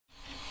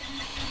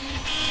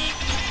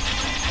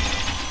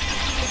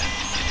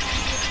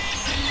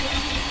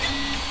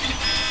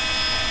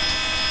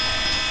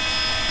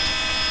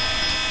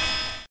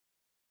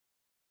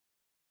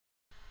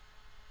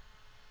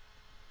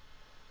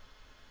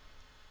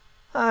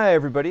Hi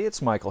everybody,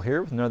 it's Michael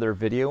here with another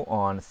video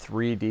on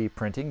 3D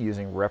printing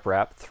using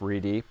RepRap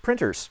 3D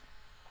printers.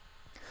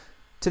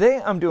 Today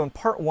I'm doing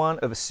part one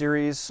of a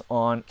series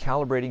on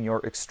calibrating your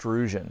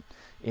extrusion.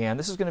 And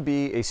this is going to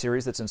be a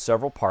series that's in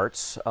several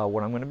parts.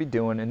 What I'm going to be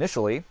doing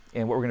initially,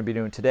 and what we're going to be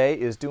doing today,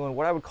 is doing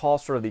what I would call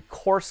sort of the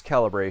coarse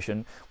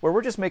calibration, where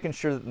we're just making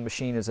sure that the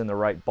machine is in the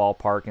right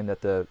ballpark and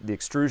that the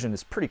extrusion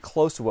is pretty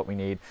close to what we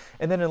need.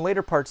 And then in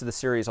later parts of the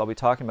series, I'll be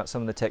talking about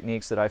some of the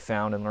techniques that I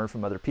found and learned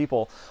from other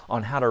people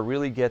on how to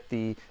really get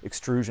the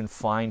extrusion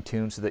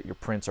fine-tuned so that your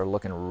prints are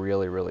looking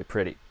really, really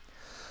pretty.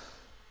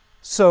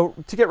 So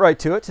to get right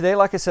to it, today,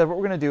 like I said, what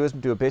we're going to do is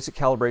do a basic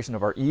calibration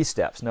of our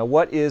E-steps. Now,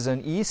 what is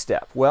an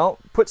E-step? Well,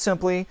 put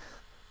simply,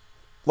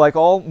 like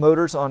all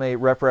motors on a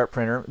RepRap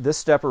printer, this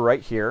stepper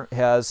right here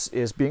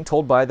is being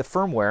told by the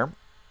firmware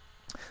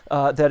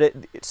that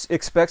it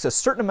expects a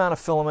certain amount of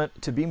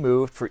filament to be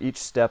moved for each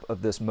step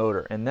of this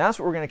motor. And that's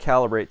what we're going to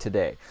calibrate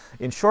today.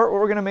 In short, what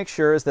we're going to make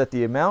sure is that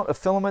the amount of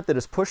filament that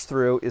is pushed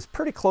through is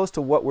pretty close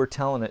to what we're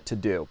telling it to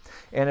do.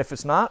 And if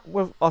it's not,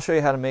 well, I'll show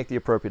you how to make the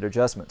appropriate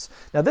adjustments.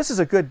 Now, this is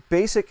a good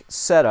basic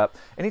setup.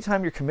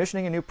 Anytime you're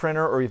commissioning a new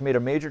printer or you've made a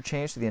major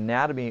change to the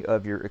anatomy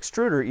of your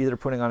extruder, either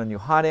putting on a new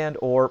hot end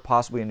or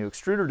possibly a new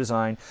extruder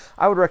design,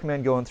 I would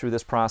recommend going through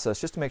this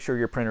process just to make sure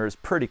your printer is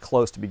pretty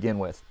close to begin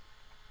with.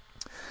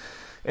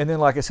 And then,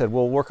 like I said,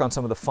 we'll work on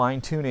some of the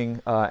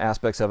fine-tuning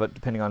aspects of it.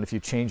 Depending on if you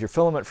change your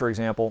filament, for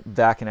example,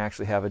 that can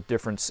actually have a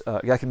difference.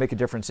 That can make a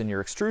difference in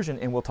your extrusion,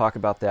 and we'll talk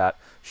about that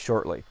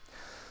shortly.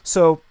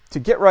 So to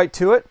get right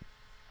to it,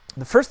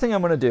 the first thing I'm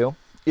going to do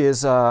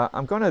is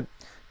I'm going to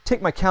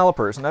take my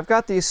calipers, and I've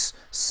got these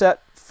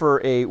set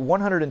for a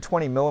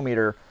 120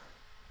 millimeter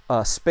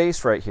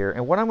space right here.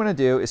 And what I'm going to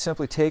do is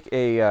simply take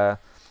a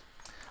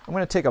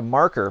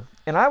marker,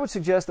 and I would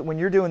suggest that when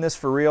you're doing this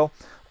for real,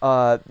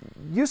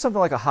 use something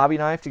like a hobby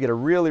knife to get a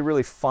really,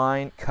 really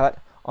fine cut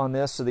on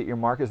this so that your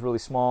mark is really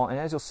small. And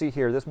as you'll see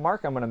here, this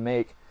mark I'm going to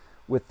make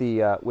with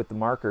the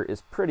marker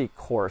is pretty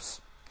coarse.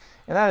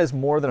 And that is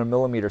more than a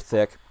millimeter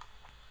thick.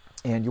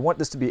 And you want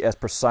this to be as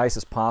precise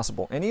as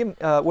possible. And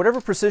whatever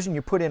precision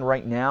you put in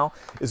right now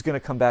is going to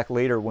come back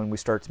later when we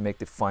start to make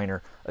the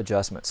finer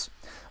adjustments.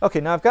 Okay,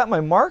 now I've got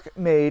my mark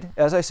made,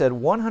 as I said,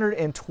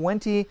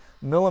 120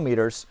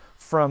 millimeters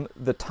from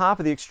the top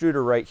of the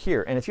extruder right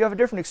here. And if you have a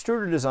different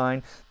extruder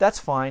design, that's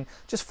fine.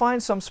 Just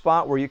find some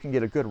spot where you can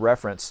get a good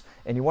reference,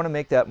 and you want to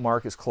make that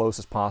mark as close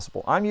as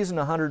possible. I'm using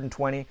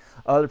 120.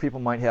 Other people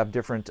might have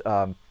different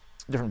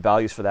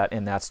values for that,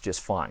 and that's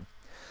just fine.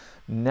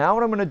 Now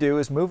what I'm going to do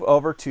is move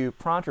over to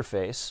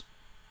Pronterface,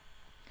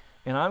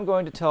 and I'm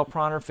going to tell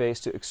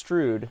Pronterface to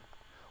extrude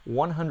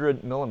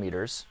 100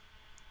 millimeters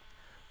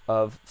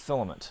of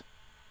filament.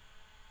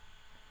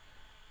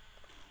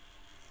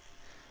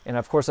 And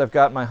of course I've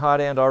got my hot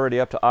end already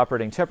up to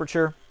operating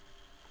temperature,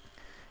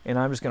 and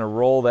I'm just going to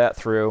roll that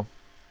through,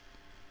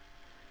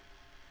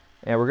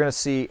 and we're going to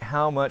see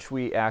how much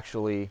we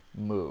actually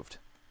moved.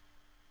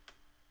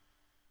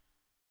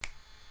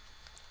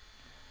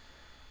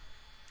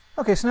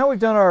 Okay, so now we've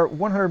done our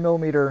 100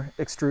 millimeter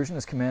extrusion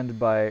as commanded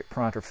by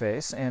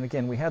Pronterface, and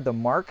again we had the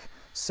mark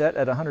set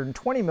at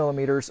 120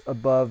 millimeters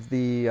above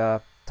the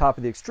top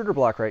of the extruder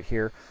block right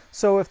here.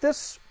 So if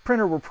this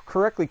printer were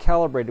correctly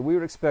calibrated, we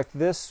would expect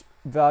this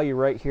value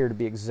right here to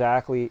be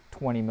exactly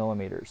 20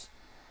 millimeters.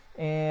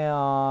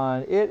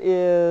 And it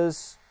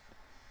is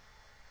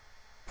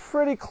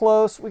pretty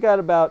close. We got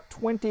about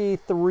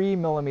 23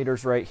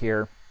 millimeters right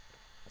here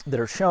that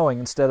are showing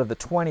instead of the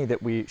 20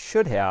 that we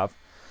should have.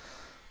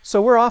 So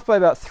we're off by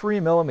about 3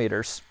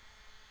 millimeters,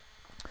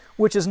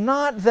 which is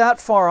not that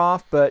far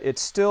off, but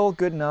it's still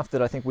good enough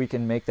that I think we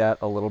can make that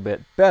a little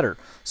bit better.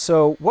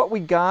 So what we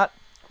got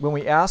when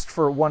we asked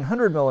for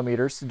 100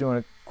 millimeters, doing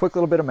a quick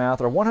little bit of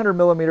math, or 100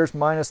 millimeters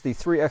minus the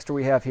 3 extra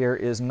we have here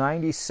is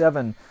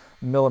 97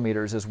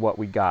 millimeters is what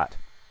we got.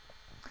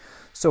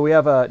 So we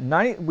have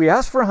we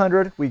asked for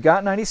 100, we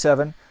got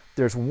 97.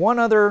 There's one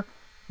other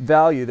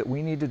value that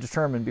we need to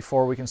determine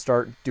before we can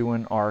start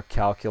doing our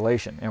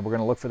calculation, and we're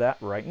going to look for that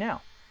right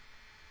now.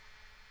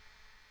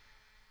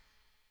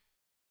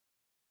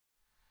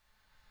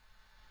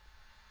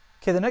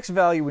 Okay, the next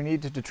value we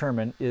need to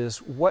determine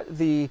is what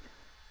the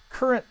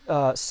current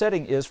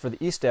setting is for the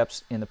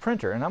E-steps in the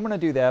printer. And I'm going to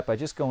do that by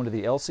just going to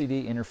the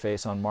LCD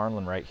interface on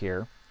Marlin right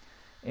here.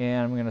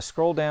 And I'm going to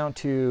scroll down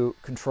to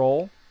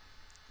Control,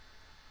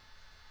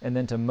 and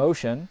then to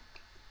Motion.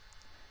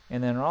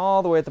 And then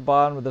all the way at the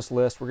bottom of this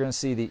list, we're going to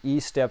see the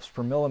E-steps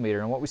per millimeter.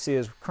 And what we see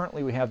is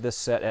currently we have this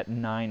set at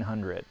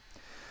 900.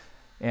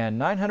 And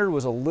 900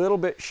 was a little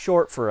bit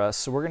short for us,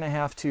 so we're going to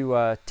have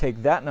to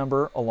take that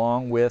number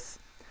along with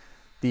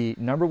the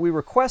number we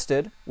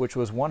requested, which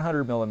was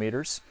 100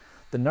 millimeters,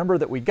 the number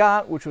that we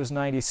got, which was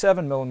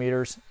 97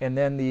 millimeters, and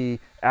then the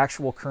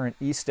actual current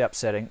E-step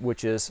setting,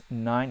 which is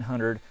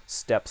 900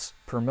 steps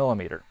per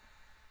millimeter.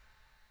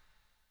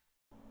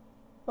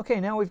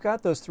 Okay, now we've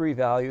got those three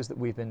values that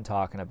we've been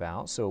talking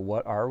about, so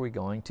what are we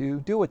going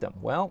to do with them?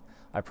 Well,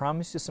 I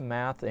promised you some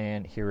math,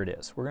 and here it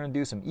is. We're going to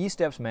do some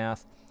E-steps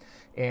math,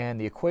 and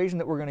the equation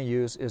that we're going to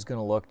use is going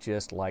to look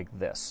just like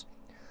this.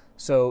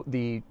 So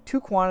the two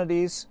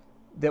quantities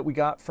that we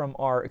got from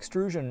our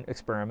extrusion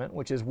experiment,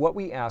 which is what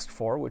we asked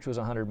for, which was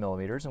 100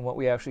 millimeters, and what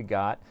we actually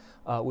got,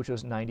 which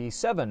was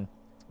 97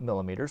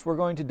 millimeters, we're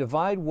going to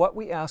divide what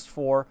we asked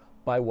for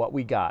by what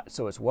we got.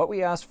 So it's what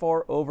we asked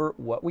for over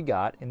what we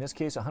got, in this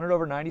case 100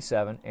 over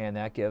 97, and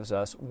that gives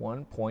us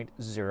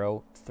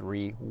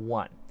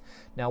 1.031.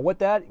 Now what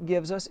that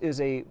gives us is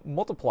a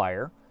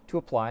multiplier to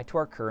apply to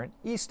our current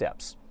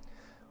Esteps.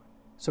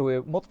 So we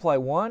multiply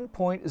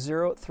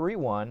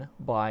 1.031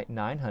 by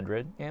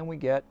 900, and we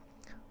get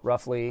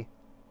roughly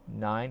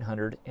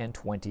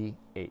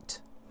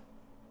 928.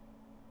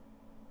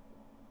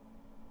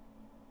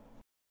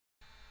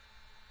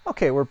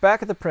 Okay, we're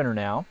back at the printer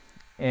now,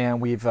 and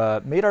we've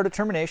made our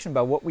determination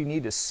about what we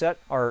need to set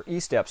our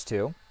Esteps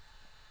to.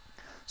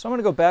 So I'm going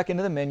to go back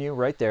into the menu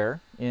right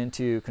there,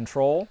 into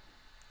Control,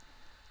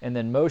 and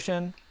then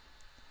Motion,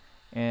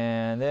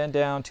 and then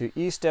down to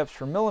Esteps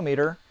per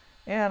millimeter,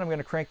 and I'm going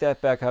to crank that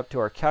back up to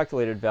our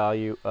calculated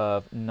value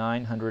of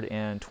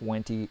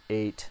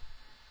 928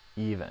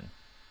 even.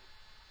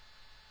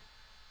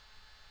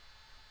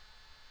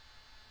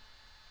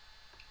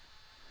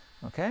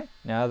 Okay,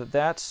 now that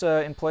that's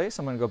in place,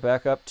 I'm going to go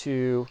back up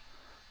to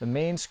the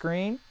main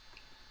screen,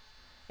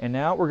 and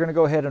now we're going to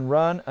go ahead and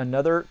run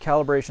another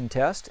calibration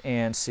test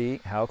and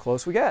see how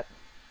close we get.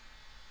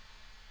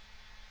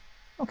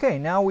 Okay,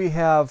 now we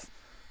have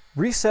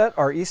reset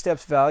our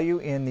Esteps value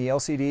in the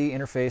LCD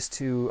interface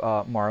to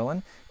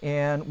Marlin,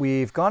 and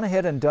we've gone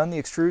ahead and done the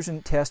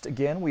extrusion test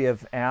again. We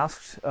have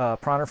asked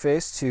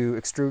Pronterface to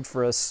extrude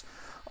for us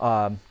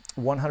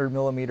 100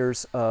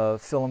 millimeters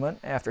of filament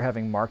after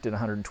having marked it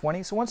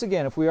 120. So once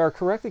again, if we are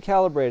correctly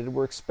calibrated,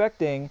 we're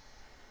expecting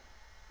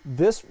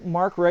this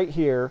mark right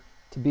here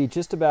to be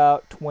just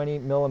about 20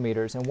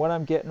 millimeters, and what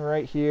I'm getting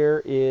right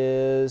here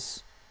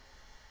is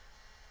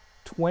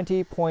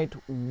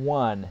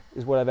 20.1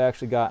 is what I've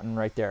actually gotten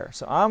right there.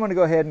 So I'm going to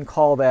go ahead and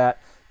call that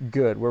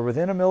good. We're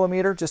within a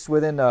millimeter, just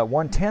within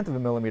 1/10 of a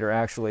millimeter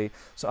actually,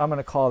 so I'm going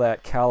to call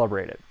that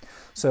calibrated.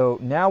 So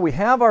now we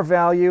have our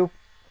value.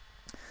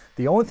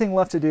 The only thing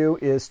left to do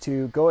is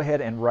to go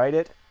ahead and write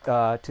it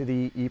to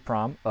the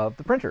EEPROM of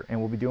the printer, and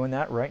we'll be doing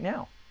that right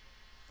now.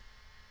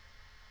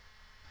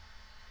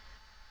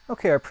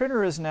 Okay, our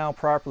printer is now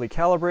properly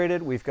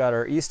calibrated. We've got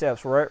our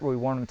Esteps right where we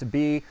want them to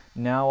be.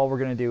 Now all we're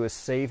going to do is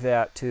save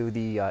that to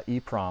the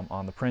EEPROM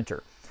on the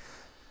printer.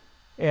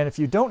 And if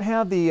you don't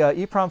have the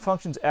EEPROM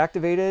functions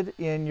activated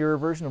in your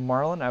version of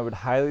Marlin, I would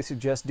highly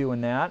suggest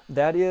doing that.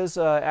 That is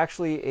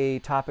actually a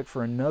topic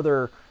for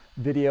another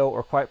video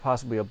or quite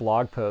possibly a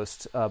blog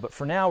post. But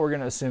for now, we're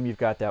going to assume you've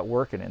got that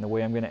working. And the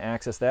way I'm going to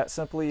access that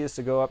simply is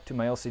to go up to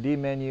my LCD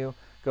menu,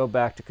 go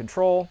back to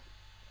Control,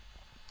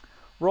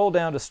 roll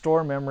down to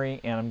Store Memory,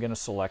 and I'm going to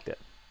select it.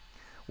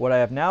 What I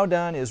have now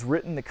done is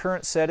written the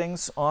current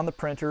settings on the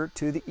printer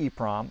to the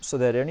EEPROM so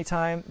that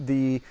anytime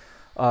the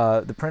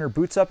printer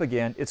boots up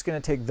again, it's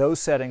going to take those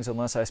settings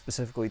unless I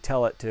specifically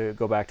tell it to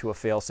go back to a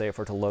failsafe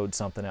or to load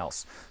something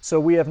else. So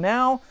we have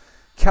now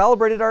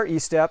calibrated our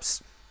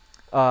Esteps.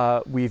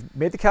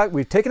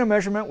 We've taken a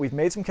measurement, we've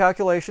made some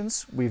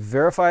calculations, we've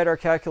verified our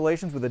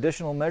calculations with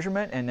additional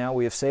measurement, and now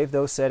we have saved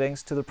those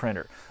settings to the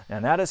printer.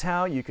 And that is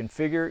how you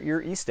configure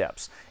your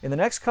Esteps. In the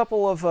next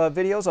couple of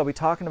videos, I'll be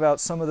talking about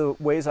some of the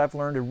ways I've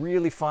learned to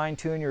really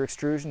fine-tune your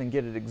extrusion and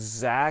get it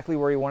exactly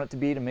where you want it to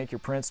be to make your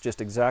prints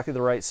just exactly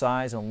the right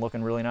size and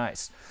looking really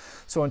nice.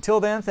 So until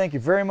then, thank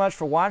you very much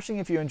for watching.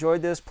 If you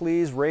enjoyed this,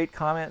 please rate,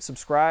 comment,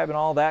 subscribe, and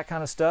all that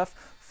kind of stuff.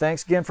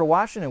 Thanks again for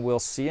watching, and we'll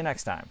see you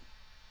next time.